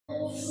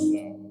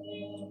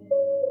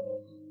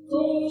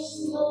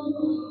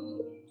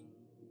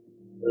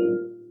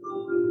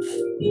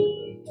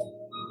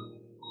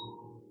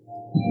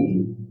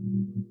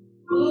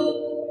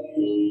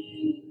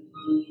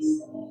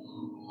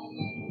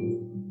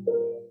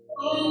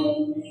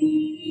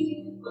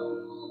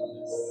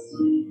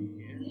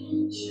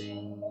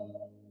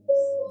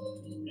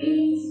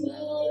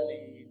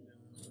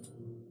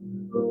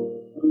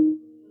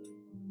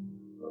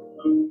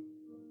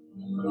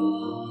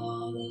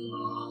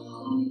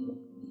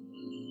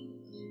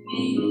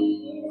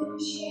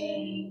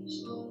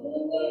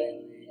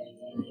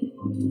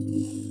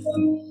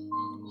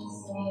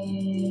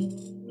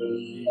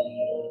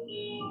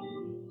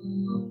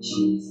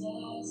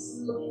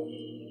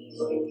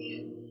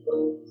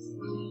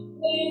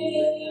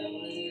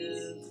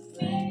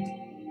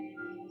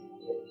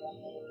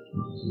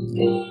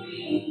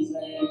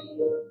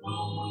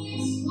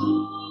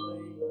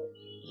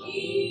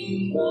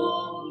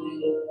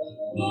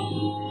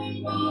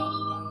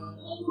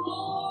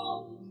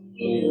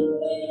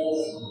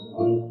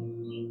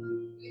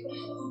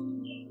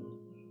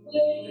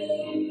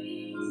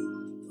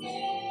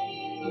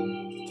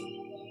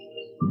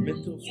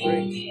Mental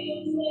strength.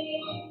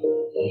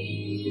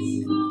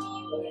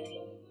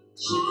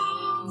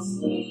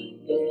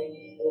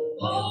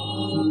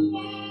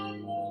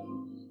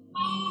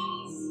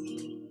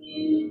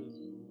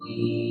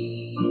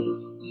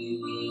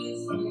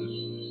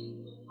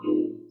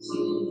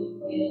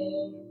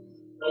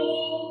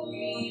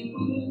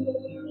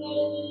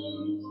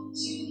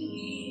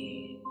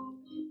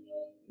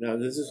 Now,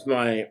 this is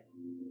my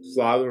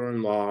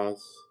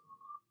father-in-law's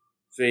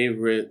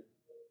favorite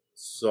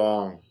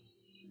song.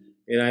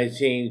 And I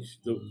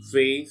changed the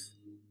faith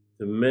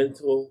to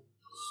mental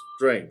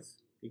strength.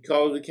 He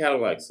called it the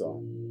Cadillac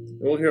song. And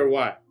we'll hear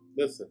why.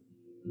 Listen.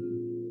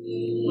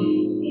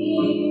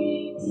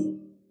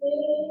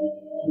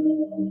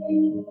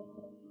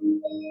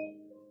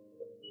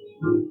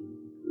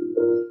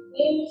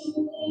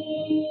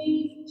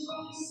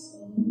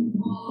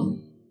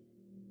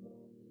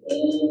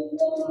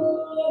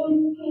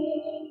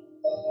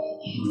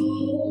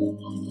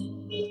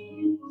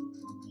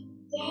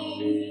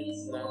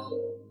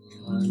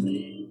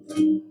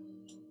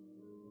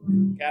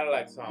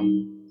 Cadillac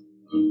song.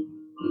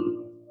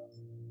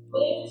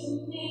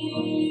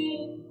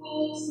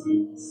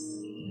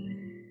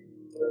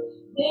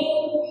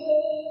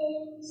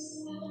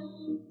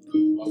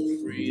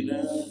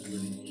 Freedom.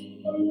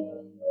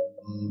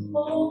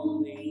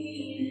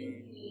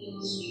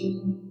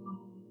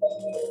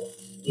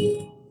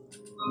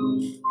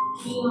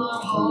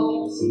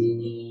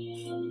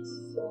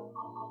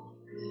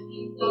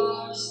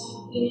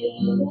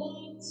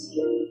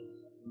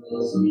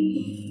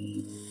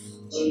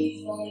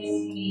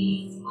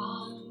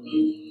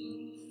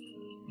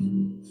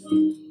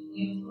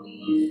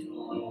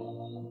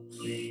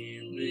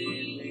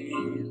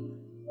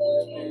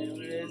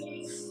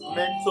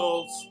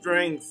 Mental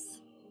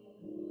strength.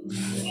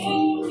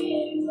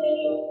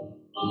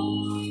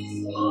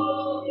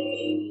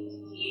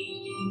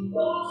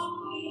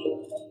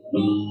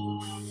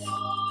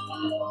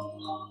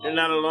 You're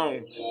not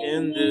alone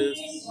in this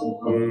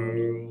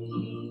world.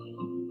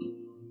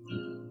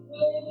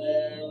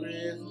 There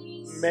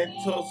is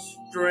mental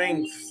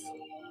strength.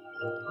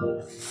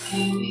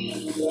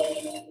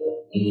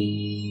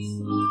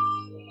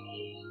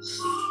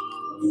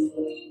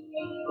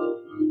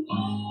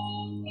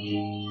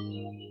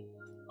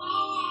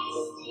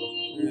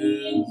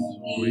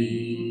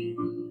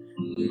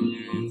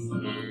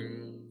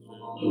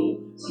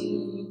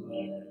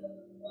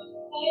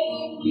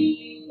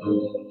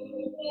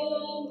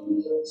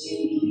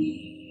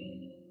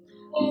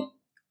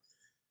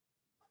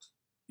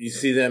 You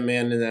see that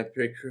man in that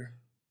picture?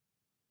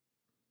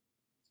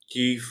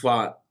 He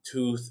fought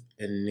tooth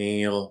and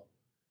nail.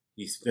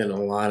 He spent a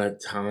lot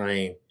of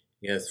time.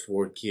 He has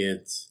 4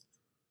 kids.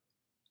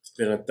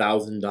 Spent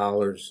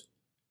 $1,000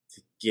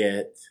 to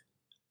get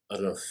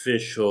an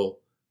official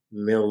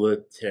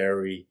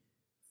military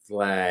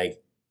flag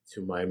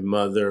to my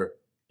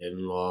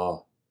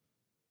mother-in-law.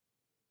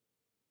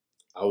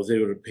 I was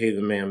able to pay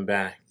the man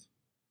back.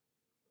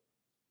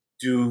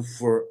 Do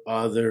for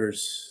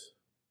others.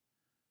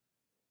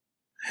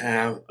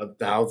 Have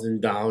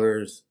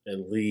 $1,000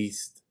 at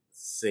least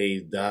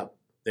saved up.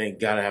 Thank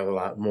God I have a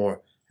lot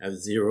more. I have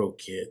 0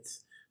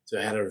 kids. So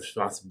I had a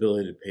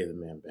responsibility to pay the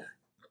man back.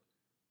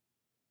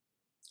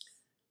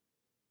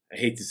 I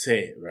hate to say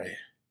it, right?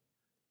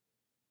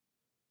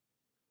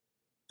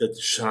 That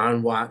the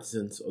Sean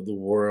Watsons of the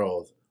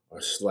world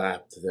are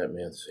slapped to that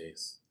man's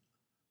face.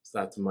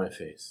 Slapped to my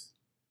face.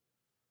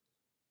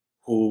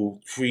 Who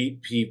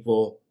treat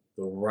people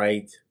the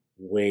right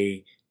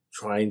way,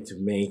 trying to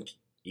make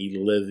a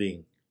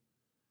living.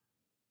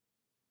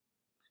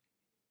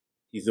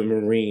 He's a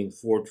Marine,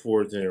 4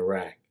 tours in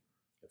Iraq,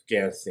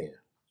 Afghanistan.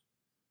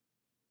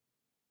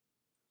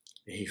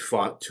 And he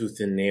fought tooth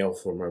and nail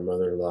for my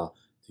mother-in-law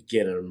to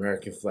get an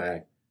American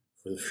flag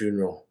for the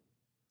funeral.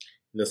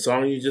 And the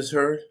song you just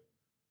heard,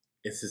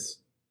 it's his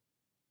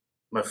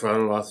my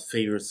father-in-law's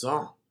favorite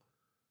song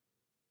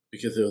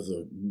because it was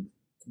a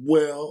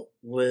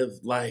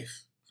well-lived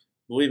life.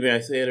 Believe me, I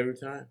say it every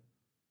time.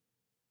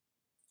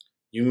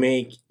 You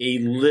make a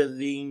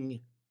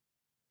living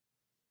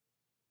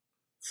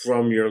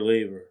from your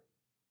labor.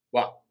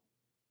 Wow.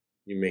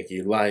 You make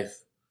a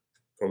life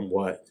from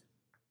what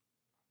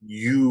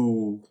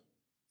you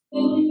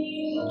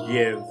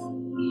give.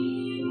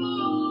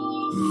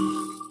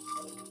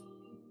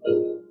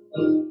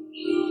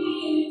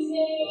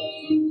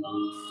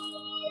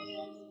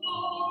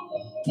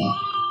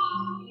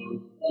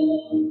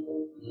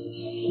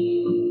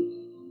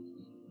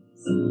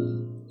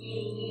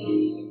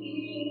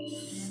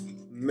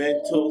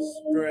 Mental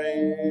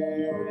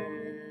strength.